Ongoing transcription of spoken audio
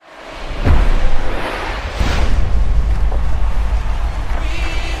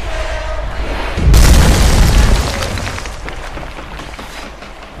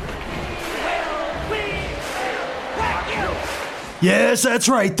Yes, that's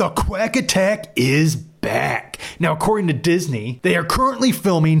right. The Quack Attack is back. Now, according to Disney, they are currently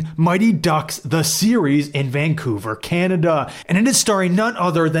filming Mighty Ducks the series in Vancouver, Canada, and it is starring none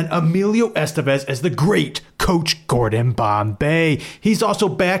other than Emilio Estevez as the great Coach Gordon Bombay. He's also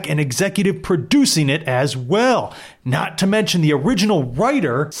back and executive producing it as well. Not to mention the original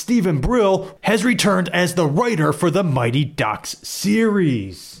writer, Stephen Brill, has returned as the writer for the Mighty Ducks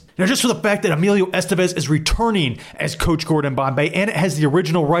series. Now, just for the fact that Emilio Estevez is returning as Coach Gordon Bombay and it has the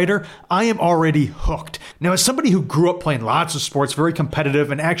original writer, I am already hooked. Now, as somebody who grew up playing lots of sports, very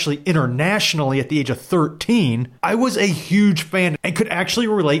competitive, and actually internationally at the age of 13, I was a huge fan and could actually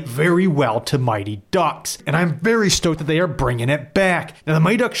relate very well to Mighty Ducks. And I'm very stoked that they are bringing it back. Now, the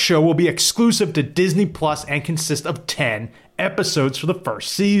Mighty Ducks show will be exclusive to Disney Plus and consist of 10 episodes for the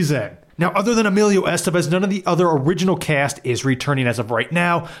first season. Now, other than Emilio Estevez, none of the other original cast is returning as of right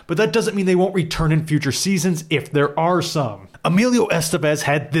now, but that doesn't mean they won't return in future seasons if there are some. Emilio Estevez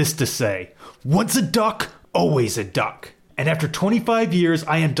had this to say: "Once a duck, always a duck. And after 25 years,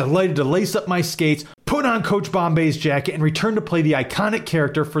 I am delighted to lace up my skates, put on Coach Bombay's jacket, and return to play the iconic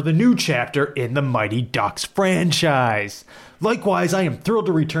character for the new chapter in the Mighty Ducks franchise. Likewise, I am thrilled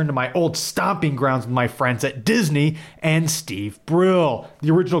to return to my old stomping grounds with my friends at Disney and Steve Brill,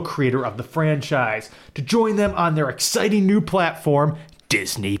 the original creator of the franchise, to join them on their exciting new platform,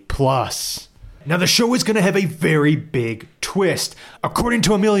 Disney Plus." Now, the show is going to have a very big twist. According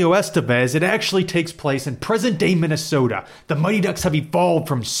to Emilio Estevez, it actually takes place in present-day Minnesota. The Mighty Ducks have evolved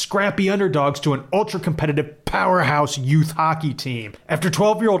from scrappy underdogs to an ultra-competitive powerhouse youth hockey team. After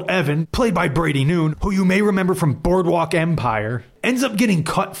 12-year-old Evan, played by Brady Noon, who you may remember from Boardwalk Empire, ends up getting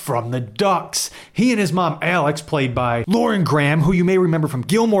cut from the Ducks. He and his mom Alex, played by Lauren Graham, who you may remember from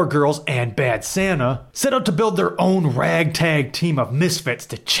Gilmore Girls and Bad Santa, set out to build their own ragtag team of misfits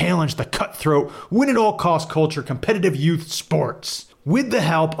to challenge the cutthroat, win-at-all-cost culture competitive youth sports. With the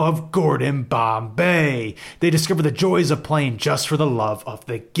help of Gordon Bombay, they discover the joys of playing just for the love of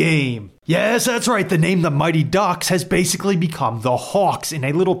the game. Yes, that's right, the name the Mighty Ducks has basically become the Hawks in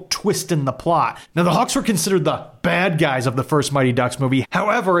a little twist in the plot. Now, the Hawks were considered the bad guys of the first Mighty Ducks movie.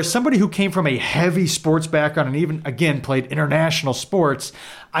 However, as somebody who came from a heavy sports background and even, again, played international sports,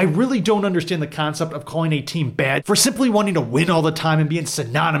 I really don't understand the concept of calling a team bad for simply wanting to win all the time and being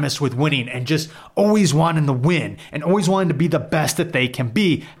synonymous with winning and just always wanting to win and always wanting to be the best that they can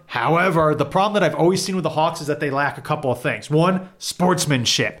be. However, the problem that I've always seen with the Hawks is that they lack a couple of things. One,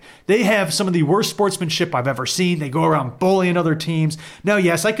 sportsmanship. They have some of the worst sportsmanship I've ever seen. They go around bullying other teams. Now,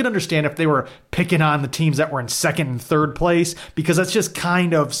 yes, I could understand if they were picking on the teams that were in second and third place, because that's just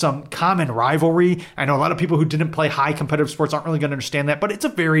kind of some common rivalry. I know a lot of people who didn't play high competitive sports aren't really going to understand that, but it's a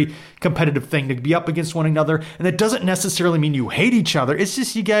very competitive thing to be up against one another. And that doesn't necessarily mean you hate each other. It's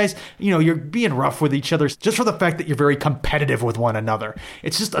just you guys, you're being rough with each other just for the fact that you're very competitive with one another.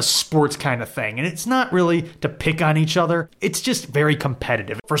 It's just a sports kind of thing. And it's not really to pick on each other. It's just very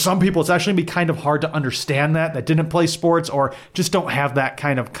competitive. For some people, it's actually be kind of hard to understand that didn't play sports or just don't have that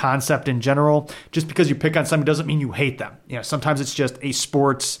kind of concept in general. Just because you pick on somebody doesn't mean you hate them. Sometimes it's just a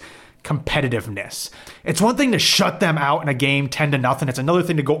sports competitiveness. It's one thing to shut them out in a game 10-0. It's another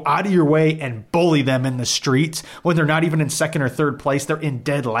thing to go out of your way and bully them in the streets when they're not even in second or third place. They're in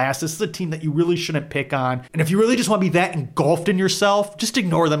dead last. This is a team that you really shouldn't pick on. And if you really just want to be that engulfed in yourself, just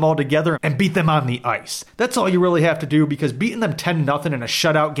ignore them altogether and beat them on the ice. That's all you really have to do, because beating them 10-0 in a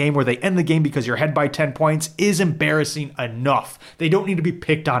shutout game where they end the game because you're ahead by 10 points is embarrassing enough. They don't need to be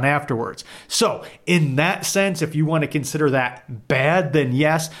picked on afterwards. So in that sense, if you want to consider that bad, then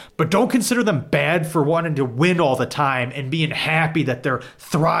yes, but don't consider them bad for wanting to win all the time and being happy that they're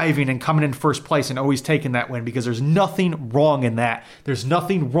thriving and coming in first place and always taking that win, because there's nothing wrong in that. There's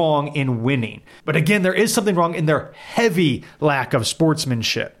nothing wrong in winning. But again, there is something wrong in their heavy lack of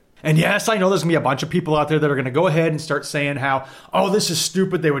sportsmanship. And yes, I know there's going to be a bunch of people out there that are going to go ahead and start saying how, oh, this is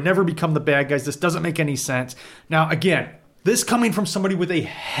stupid. They would never become the bad guys. This doesn't make any sense. Now, again, this coming from somebody with a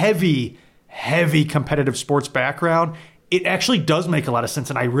heavy competitive sports background, it actually does make a lot of sense,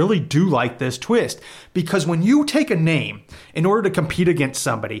 and I really do like this twist, because when you take a name in order to compete against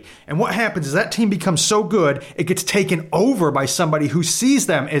somebody, and what happens is that team becomes so good, it gets taken over by somebody who sees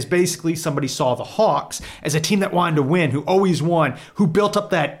them as basically somebody saw the Hawks as a team that wanted to win, who always won, who built up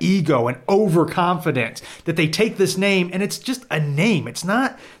that ego and overconfidence, that they take this name, and it's just a name. It's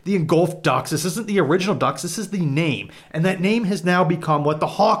not the engulfed Ducks. This isn't the original Ducks. This is the name, and that name has now become what the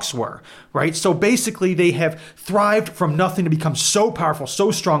Hawks were, right? So basically, they have thrived from nothing to become so powerful,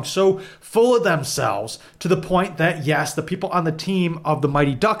 so strong, so full of themselves to the point that, yes, the people on the team of the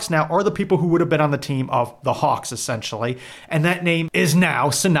Mighty Ducks now are the people who would have been on the team of the Hawks, essentially. And that name is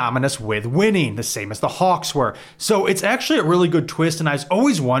now synonymous with winning, the same as the Hawks were. So it's actually a really good twist. And I was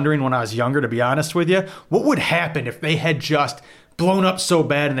always wondering when I was younger, to be honest with you, what would happen if they had just blown up so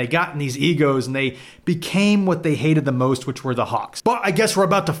bad and they got in these egos and they became what they hated the most, which were the Hawks. But I guess we're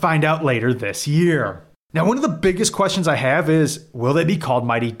about to find out later this year. Now, one of the biggest questions I have is, will they be called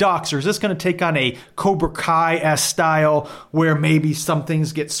Mighty Ducks, or is this going to take on a Cobra Kai-esque style where maybe some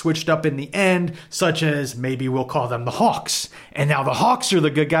things get switched up in the end, such as maybe we'll call them the Hawks. And now the Hawks are the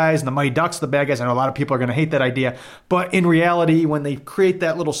good guys and the Mighty Ducks are the bad guys. I know a lot of people are going to hate that idea, but in reality, when they create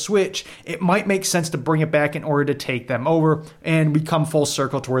that little switch, it might make sense to bring it back in order to take them over and become full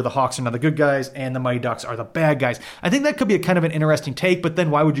circle to where the Hawks are now the good guys and the Mighty Ducks are the bad guys. I think that could be a kind of an interesting take, but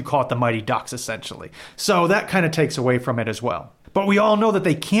then why would you call it the Mighty Ducks, essentially? So that kind of takes away from it as well. But we all know that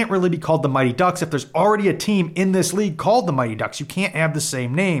they can't really be called the Mighty Ducks if there's already a team in this league called the Mighty Ducks. You can't have the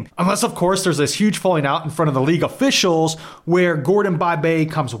same name. Unless, of course, there's this huge falling out in front of the league officials where Gordon Bombay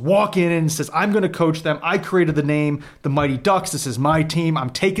comes walking in and says, I'm going to coach them. I created the name, the Mighty Ducks. This is my team.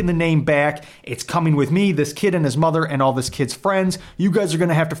 I'm taking the name back. It's coming with me, this kid and his mother and all this kid's friends. You guys are going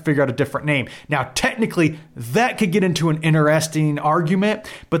to have to figure out a different name. Now, technically, that could get into an interesting argument,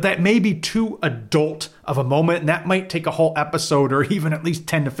 but that may be too adult of a moment, and that might take a whole episode or even at least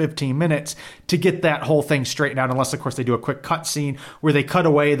 10 to 15 minutes to get that whole thing straightened out, unless, of course, they do a quick cut scene where they cut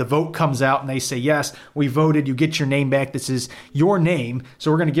away, the vote comes out, and they say, yes, we voted, you get your name back, this is your name, so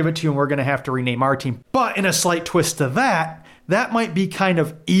we're going to give it to you, and we're going to have to rename our team. But in a slight twist to that might be kind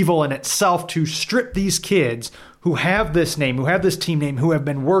of evil in itself to strip these kids who have this name, who have this team name, who have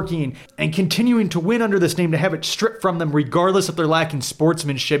been working and continuing to win under this name, to have it stripped from them regardless if they're lacking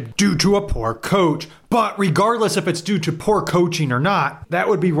sportsmanship due to a poor coach. But regardless if it's due to poor coaching or not, that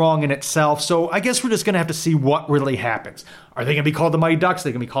would be wrong in itself. So I guess we're just going to have to see what really happens. Are they going to be called the Mighty Ducks? Are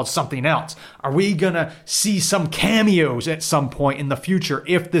they going to be called something else? Are we going to see some cameos at some point in the future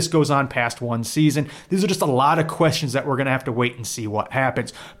if this goes on past one season? These are just a lot of questions that we're going to have to wait and see what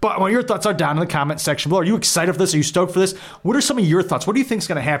happens. But what your thoughts are down in the comment section below. Are you excited for this? Are you stoked for this? What are some of your thoughts? What do you think is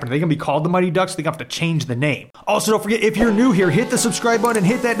going to happen? Are they going to be called the Mighty Ducks? Are they going to have to change the name? Also, don't forget, if you're new here, hit the subscribe button and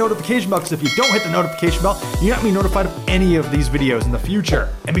hit that notification bell, because if you don't hit the notification bell, you're not going to be notified of any of these videos in the future.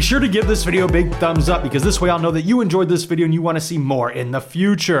 And be sure to give this video a big thumbs up, because this way I'll know that you enjoyed this video and you want to see more in the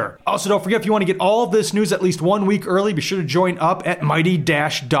future. Also, don't forget, if you want to get all of this news at least 1 week early, be sure to join up at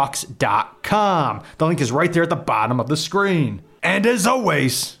mighty-ducks.com. The link is right there at the bottom of the screen. And as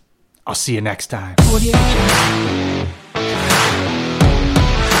always, I'll see you next time.